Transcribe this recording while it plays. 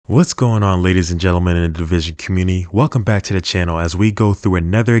What's going on, ladies and gentlemen in the Division community? Welcome back to the channel as we go through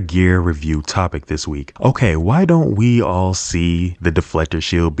another gear review topic this week. Okay, why don't we all see the Deflector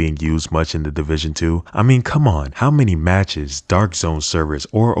Shield being used much in the Division 2? I mean, come on, how many matches, Dark Zone servers,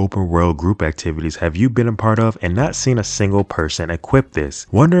 or open world group activities have you been a part of and not seen a single person equip this?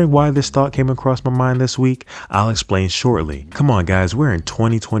 Wondering why this thought came across my mind this week? I'll explain shortly. Come on guys, we're in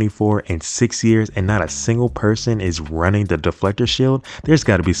 2024 and 6 years and not a single person is running the Deflector Shield. There's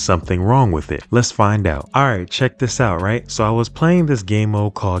got to be something wrong with it. Let's find out. Alright, check this out, right? So I was playing this game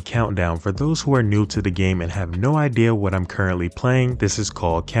mode called Countdown. For those who are new to the game and have no idea what I'm currently playing, this is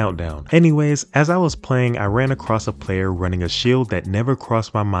called Countdown. Anyways, as I was playing, I ran across a player running a shield that never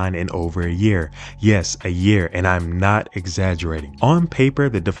crossed my mind in over a year. Yes, a year, and I'm not exaggerating. On paper,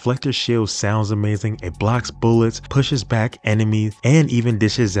 the Deflector Shield sounds amazing. It blocks bullets, pushes back enemies, and even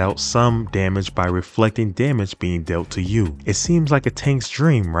dishes out some damage by reflecting damage being dealt to you. It seems like a tank's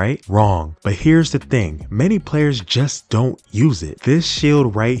dream, right? Wrong. But here's the thing, many players just don't use it. This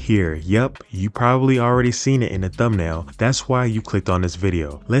shield right here, yep, you probably already seen it in the thumbnail. That's why you clicked on this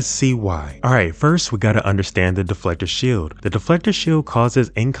video. Let's see why. Alright, first we gotta understand the Deflector Shield. The Deflector Shield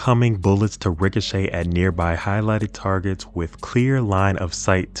causes incoming bullets to ricochet at nearby highlighted targets with clear line of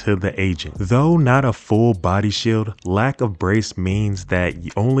sight to the agent. Though not a full body shield, lack of brace means that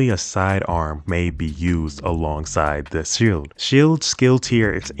only a sidearm may be used alongside the shield. Shield skill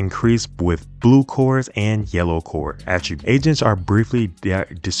tier is increased with blue cores and yellow core attributes. Agents are briefly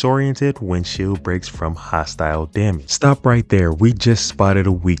disoriented when shield breaks from hostile damage. Stop right there. We just spotted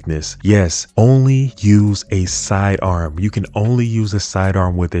a weakness. Yes, only use a sidearm. You can only use a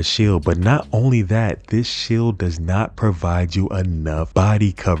sidearm with a shield, but not only that, this shield does not provide you enough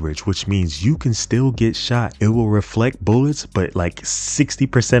body coverage, which means you can still get shot. It will reflect bullets, but like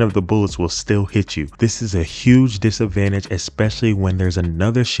 60% of the bullets will still hit you. This is a huge disadvantage, especially when there's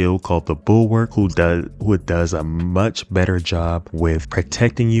another shield called the Bulwark who does a much better job with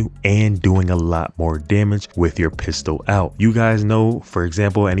protecting you and doing a lot more damage with your pistol out. You guys know, for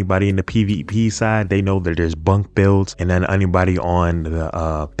example, anybody in the PvP side, they know that there's bunk builds, and then anybody on the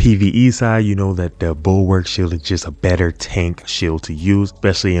PvE side, you know that the Bulwark shield is just a better tank shield to use,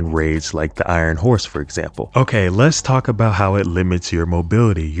 especially in raids like the Iron Horse, for example. Okay, let's talk about how it limits your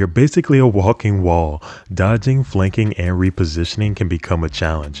mobility. You're basically a walking wall. Dodging, flanking, and repositioning can become a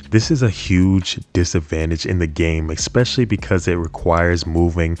challenge. This is a huge disadvantage in the game, especially because it requires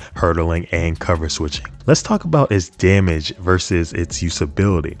moving, hurdling, and cover switching. Let's talk about its damage versus its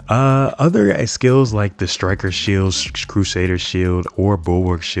usability. Other skills like the Striker Shield, Crusader Shield, or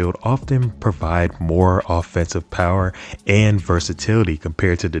Bulwark Shield often provide more offensive power and versatility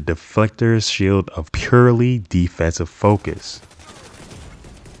compared to the Deflector's Shield of purely defensive focus.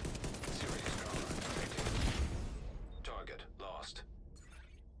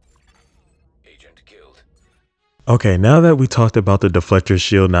 Okay, now that we talked about the Deflector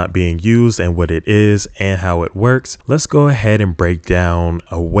Shield not being used and what it is and how it works, let's go ahead and break down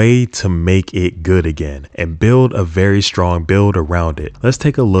a way to make it good again and build a very strong build around it. Let's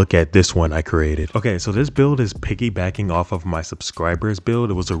take a look at this one I created. Okay, so this build is piggybacking off of my subscribers build.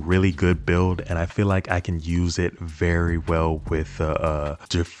 It was a really good build and I feel like I can use it very well with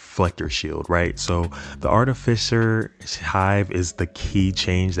Deflector Shield, right? So the Artificer Hive is the key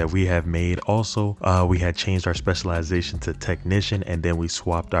change that we have made. Also, we had changed our specialization to Technician, and then we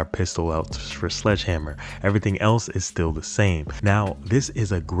swapped our pistol out for Sledgehammer. Everything else is still the same. Now, this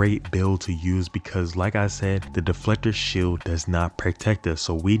is a great build to use because, like I said, the Deflector Shield does not protect us,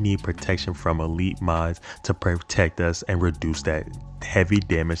 so we need protection from elite mods to protect us and reduce that heavy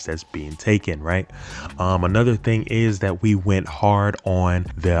damage that's being taken, right? Another thing is that we went hard on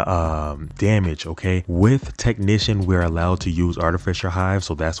the damage. Okay, with Technician we're allowed to use Artificer Hive,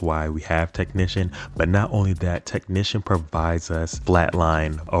 so that's why we have Technician. But not only that, Technician provides us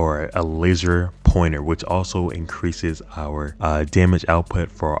flatline or a laser pointer, which also increases our damage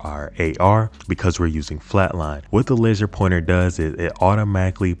output for our AR because we're using flatline. What the laser pointer does is it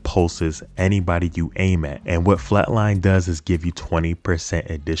automatically pulses anybody you aim at, and what flatline does is give you 20%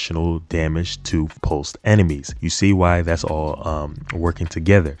 additional damage to pulsed enemies. You see why that's all working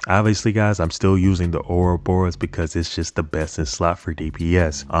together. Obviously guys, I'm still using the Ouroboros because it's just the best in slot for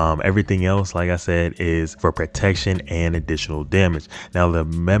DPS. Everything else, like I said, is for protection and additional damage. Now the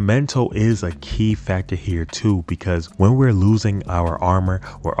Memento is a key key factor here too, because when we're losing our armor,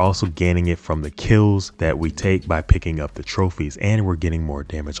 we're also gaining it from the kills that we take by picking up the trophies, and we're getting more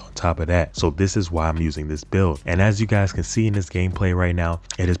damage on top of that. So this is why I'm using this build. And as you guys can see in this gameplay right now,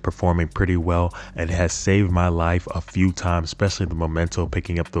 it is performing pretty well. It has saved my life a few times, especially the memento,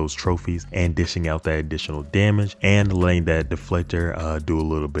 picking up those trophies and dishing out that additional damage and letting that deflector do a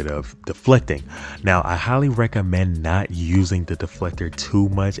little bit of deflecting. Now I highly recommend not using the deflector too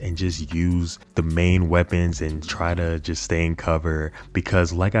much and just use the main weapons and try to just stay in cover,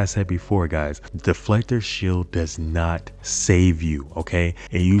 because like I said before guys, Deflector Shield does not save you, okay?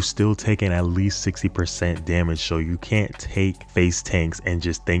 And you still taking at least 60% damage, so you can't take face tanks and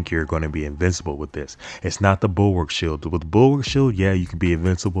just think you're going to be invincible with this. It's not the Bulwark Shield. With Bulwark Shield, yeah, you can be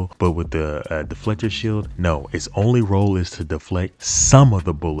invincible, but with the Deflector Shield, no. Its only role is to deflect some of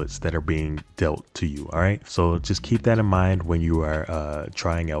the bullets that are being dealt to you. All right, so just keep that in mind when you are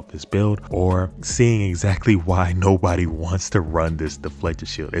trying out this build or seeing exactly why nobody wants to run this Deflector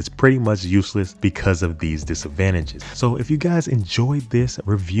Shield. It's pretty much useless because of these disadvantages. So if you guys enjoyed this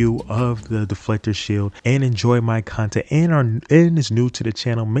review of the Deflector Shield and enjoy my content and is new to the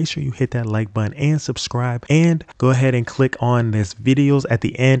channel, make sure you hit that like button and subscribe, and go ahead and click on this videos at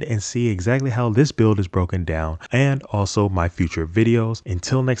the end and see exactly how this build is broken down, and also my future videos.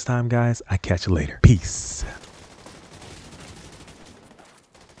 Until next time guys, I catch you later. Peace.